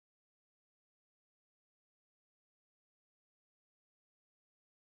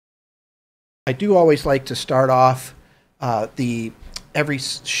I do always like to start off the every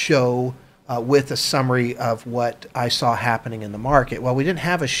show with a summary of what I saw happening in the market. Well, we didn't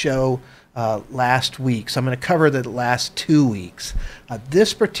have a show last week, so I'm going to cover the last 2 weeks.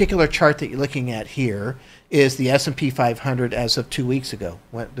 This particular chart that you're looking at here is the S&P 500 as of 2 weeks ago.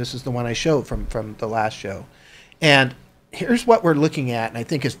 This is the one I showed from the last show. And here's what we're looking at, and I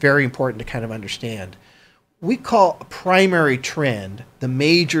think it's very important to kind of understand. We call a primary trend the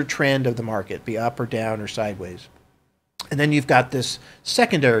major trend of the market, be up or down or sideways. And then you've got this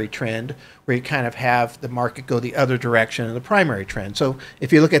secondary trend where you kind of have the market go the other direction of the primary trend. So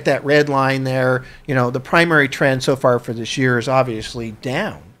if you look at that red line there, you know, the primary trend so far for this year is obviously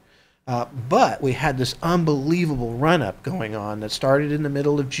down. But we had this unbelievable run-up going on that started in the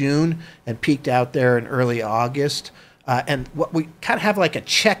middle of June and peaked out there in early August. And what we kind of have like a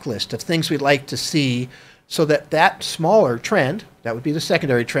checklist of things we'd like to see so that that smaller trend, that would be the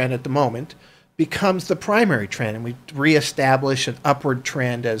secondary trend at the moment, becomes the primary trend, and we reestablish an upward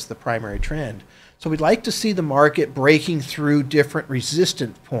trend as the primary trend. So we'd like to see the market breaking through different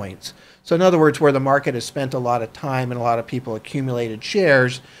resistance points. So in other words, where the market has spent a lot of time and a lot of people accumulated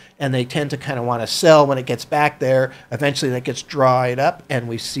shares, and they tend to kind of want to sell when it gets back there. Eventually that gets dried up, and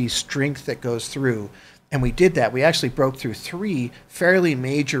we see strength that goes through. And we did that. We actually broke through 3 fairly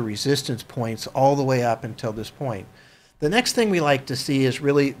major resistance points all the way up until this point. The next thing we like to see is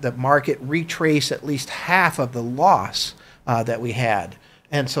really the market retrace at least half of the loss that we had.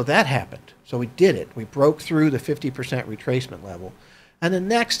 And so that happened. So we did it. We broke through the 50% retracement level. And then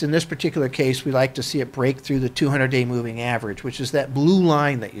next, in this particular case, we like to see it break through the 200-day moving average, which is that blue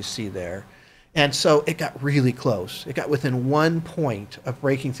line that you see there. And so it got really close. It got within 1 point of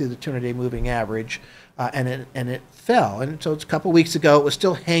breaking through the 200-day moving average, and it fell. And so it's a couple weeks ago. It was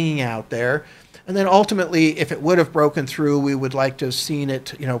still hanging out there. And then ultimately, if it would have broken through, we would like to have seen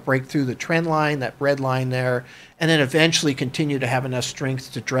it, you know, break through the trend line, that red line there, and then eventually continue to have enough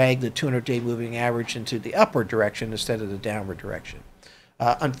strength to drag the 200-day moving average into the upward direction instead of the downward direction.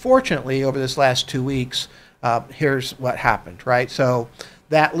 Unfortunately, over this last 2 weeks, here's what happened, right? So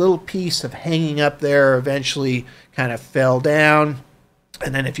that little piece of hanging up there eventually kind of fell down.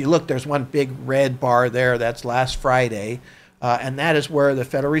 And then if you look, there's one big red bar there. That's last Friday. And that is where the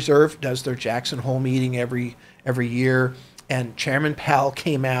Federal Reserve does their Jackson Hole meeting every year. And Chairman Powell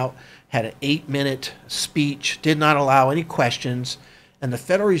came out, had an 8-minute speech, did not allow any questions. And the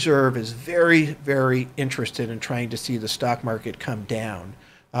Federal Reserve is very, very interested in trying to see the stock market come down.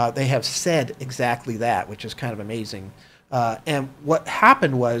 They have said exactly that, which is kind of amazing. And what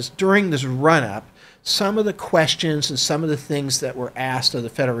happened was, during this run-up, some of the questions and some of the things that were asked of the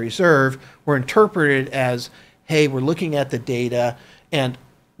Federal Reserve were interpreted as, hey, we're looking at the data, and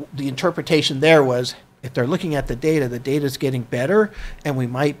the interpretation there was, if they're looking at the data is getting better, and we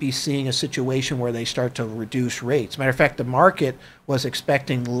might be seeing a situation where they start to reduce rates. Matter of fact, the market was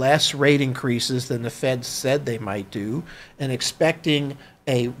expecting less rate increases than the Fed said they might do, and expecting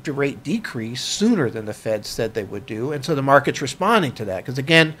a rate decrease sooner than the Fed said they would do. And so the market's responding to that, because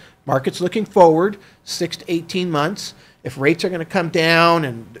again, market's looking forward 6 to 18 months. If rates are going to come down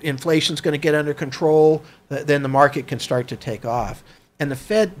and inflation's going to get under control, then the market can start to take off. And the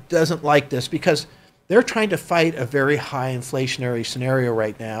Fed doesn't like this because they're trying to fight a very high inflationary scenario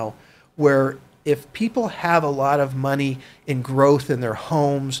right now, where if people have a lot of money in growth in their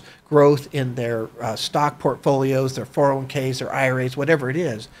homes, growth in their stock portfolios, their 401ks, their IRAs, whatever it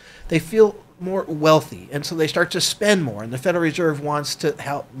is, they feel more wealthy, and so they start to spend more. And the Federal Reserve wants to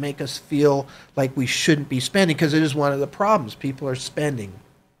help make us feel like we shouldn't be spending, because it is one of the problems. People are spending.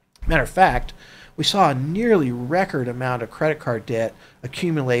 Matter of fact, we saw a nearly record amount of credit card debt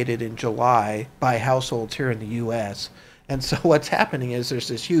accumulated in July by households here in the U.S. And so what's happening is there's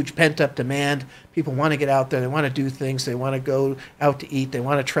this huge pent-up demand. People want to get out there. They want to do things. They want to go out to eat. They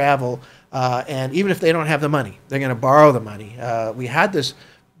want to travel. And even if they don't have the money, they're going to borrow the money. We had this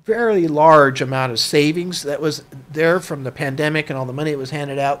very large amount of savings that was there from the pandemic and all the money that was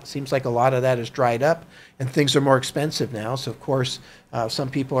handed out. It seems like a lot of that is dried up, and things are more expensive now. So, of course, some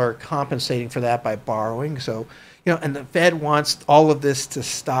people are compensating for that by borrowing. So, you know, and the Fed wants all of this to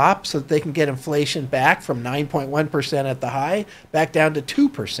stop so that they can get inflation back from 9.1% at the high back down to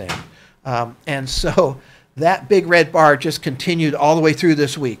 2%. And so that big red bar just continued all the way through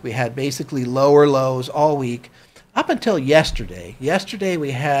this week. We had basically lower lows all week. Up until yesterday. Yesterday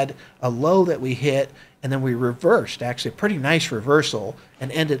we had a low that we hit, and then we reversed, actually a pretty nice reversal,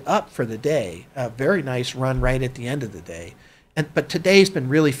 and ended up for the day. A very nice run right at the end of the day. But today's been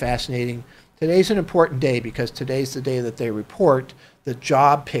really fascinating. Today's an important day because today's the day that they report the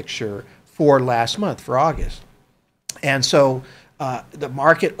job picture for last month, for August. And so the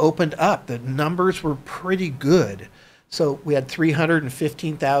market opened up. The numbers were pretty good. So we had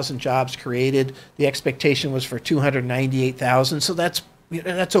 315,000 jobs created. The expectation was for 298,000. So that's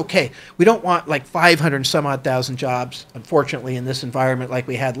okay. We don't want like 500 and some odd thousand jobs, unfortunately, in this environment like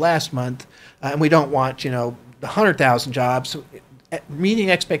we had last month. And we don't want, 100,000 jobs. Meeting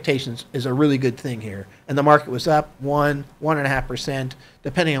expectations is a really good thing here. And the market was up 1.5%,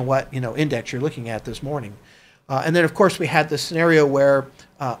 depending on what, index you're looking at this morning. And then, of course, we had this scenario where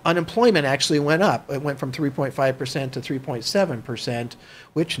unemployment actually went up. It went from 3.5% to 3.7%,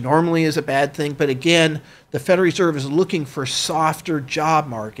 which normally is a bad thing. But again, the Federal Reserve is looking for softer job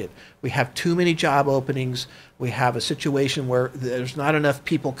market. We have too many job openings. We have a situation where there's not enough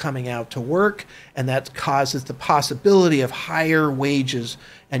people coming out to work, and that causes the possibility of higher wages,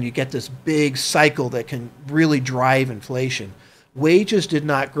 and you get this big cycle that can really drive inflation. Wages did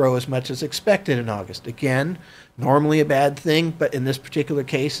not grow as much as expected in August. Again, normally a bad thing, but in this particular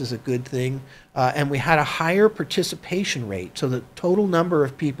case is a good thing. And we had a higher participation rate. So the total number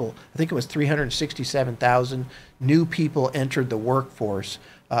of people, I think it was 367,000 new people entered the workforce.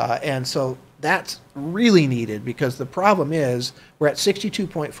 And so that's really needed, because the problem is we're at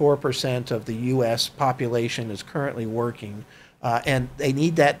 62.4% of the U.S. population is currently working. And they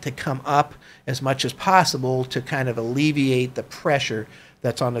need that to come up as much as possible to kind of alleviate the pressure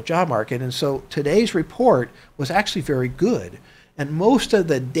that's on the job market. And so today's report was actually very good. And most of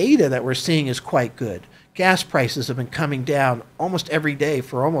the data that we're seeing is quite good. Gas prices have been coming down almost every day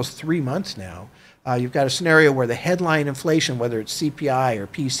for almost 3 months now. You've got a scenario where the headline inflation, whether it's CPI or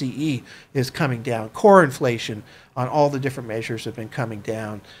PCE, is coming down. Core inflation on all the different measures have been coming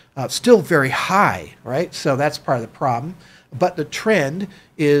down. Still very high, right? So that's part of the problem. But the trend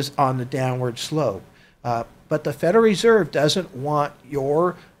is on the downward slope. But the Federal Reserve doesn't want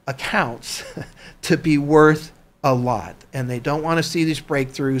your accounts to be worth a lot. And they don't want to see these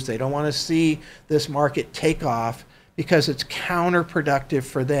breakthroughs. They don't want to see this market take off, because it's counterproductive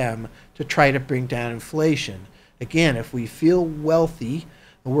for them to try to bring down inflation. Again, if we feel wealthy,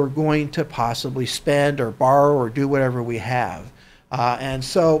 we're going to possibly spend or borrow or do whatever we have. And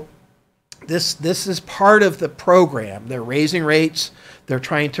so this is part of the program. They're raising rates, they're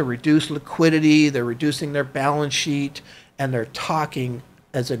trying to reduce liquidity, they're reducing their balance sheet, and they're talking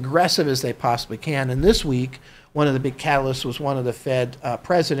as aggressive as they possibly can. And this week, one of the big catalysts was one of the Fed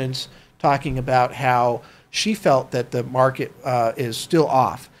presidents talking about how she felt that the market is still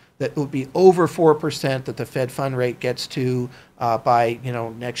off, that it would be over 4% that the Fed fund rate gets to by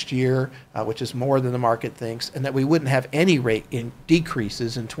next year, which is more than the market thinks, and that we wouldn't have any rate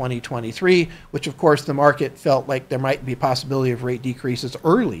decreases in 2023, which of course the market felt like there might be a possibility of rate decreases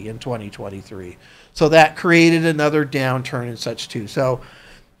early in 2023. So that created another downturn and such too. So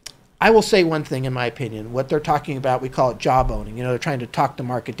I will say one thing, in my opinion. What they're talking about, we call it job owning. They're trying to talk the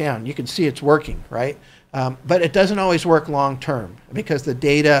market down. You can see it's working, right? But it doesn't always work long term, because the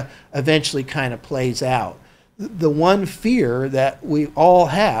data eventually kind of plays out. The one fear that we all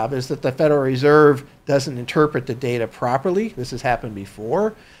have is that the Federal Reserve doesn't interpret the data properly. This has happened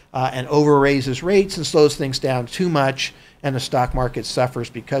before, and over-raises rates and slows things down too much, and the stock market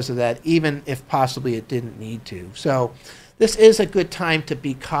suffers because of that, even if possibly it didn't need to. So this is a good time to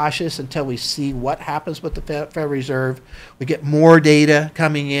be cautious until we see what happens with the Federal Reserve. We get more data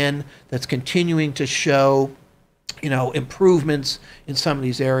coming in that's continuing to show improvements in some of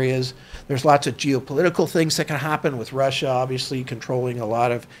these areas. There's lots of geopolitical things that can happen with Russia, obviously controlling a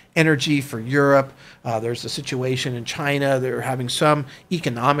lot of energy for Europe. There's a situation in China. They're having some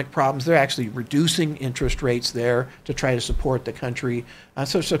economic problems. They're actually reducing interest rates there to try to support the country.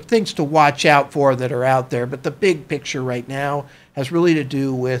 So some things to watch out for that are out there. But the big picture right now has really to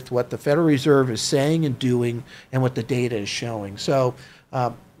do with what the Federal Reserve is saying and doing and what the data is showing. So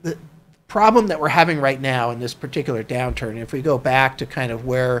the problem that we're having right now in this particular downturn, if we go back to kind of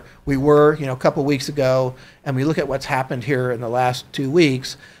where we were, a couple of weeks ago, and we look at what's happened here in the last 2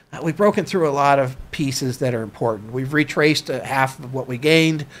 weeks, we've broken through a lot of pieces that are important. We've retraced half of what we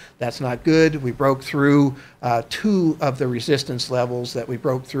gained. That's not good. We broke through 2 of the resistance levels that we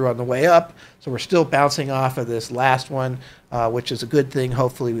broke through on the way up. So we're still bouncing off of this last one, which is a good thing.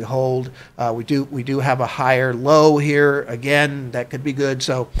 Hopefully we hold. We do have a higher low here. Again, that could be good.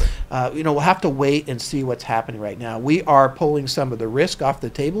 So, we'll have to wait and see what's happening right now. We are pulling some of the risk off the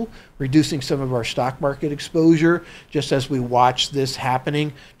table, reducing some of our stock market exposure just as we watch this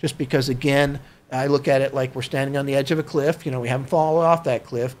happening, just because, again, I look at it like we're standing on the edge of a cliff. We haven't fallen off that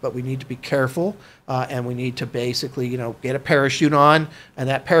cliff, but we need to be careful and we need to basically, get a parachute on. And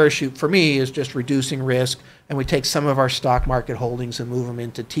that parachute for me is just reducing risk. And we take some of our stock market holdings and move them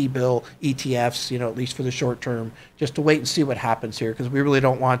into T-bill ETFs, at least for the short term, just to wait and see what happens here, because we really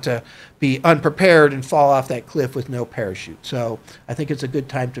don't want to be unprepared and fall off that cliff with no parachute. So I think it's a good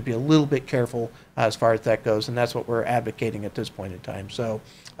time to be a little bit careful as far as that goes, and that's what we're advocating at this point in time. So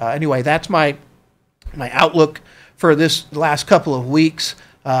anyway, that's my outlook for this last couple of weeks.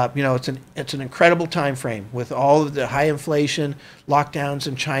 It's an incredible time frame with all of the high inflation, lockdowns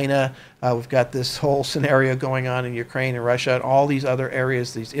in China. We've got this whole scenario going on in Ukraine and Russia and all these other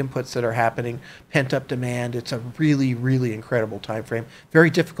areas, these inputs that are happening, pent-up demand. It's a really, really incredible time frame. Very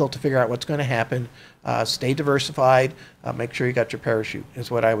difficult to figure out what's going to happen. Stay diversified. Make sure you got your parachute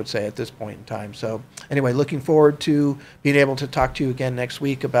is what I would say at this point in time. So anyway, looking forward to being able to talk to you again next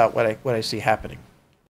week about what I see happening.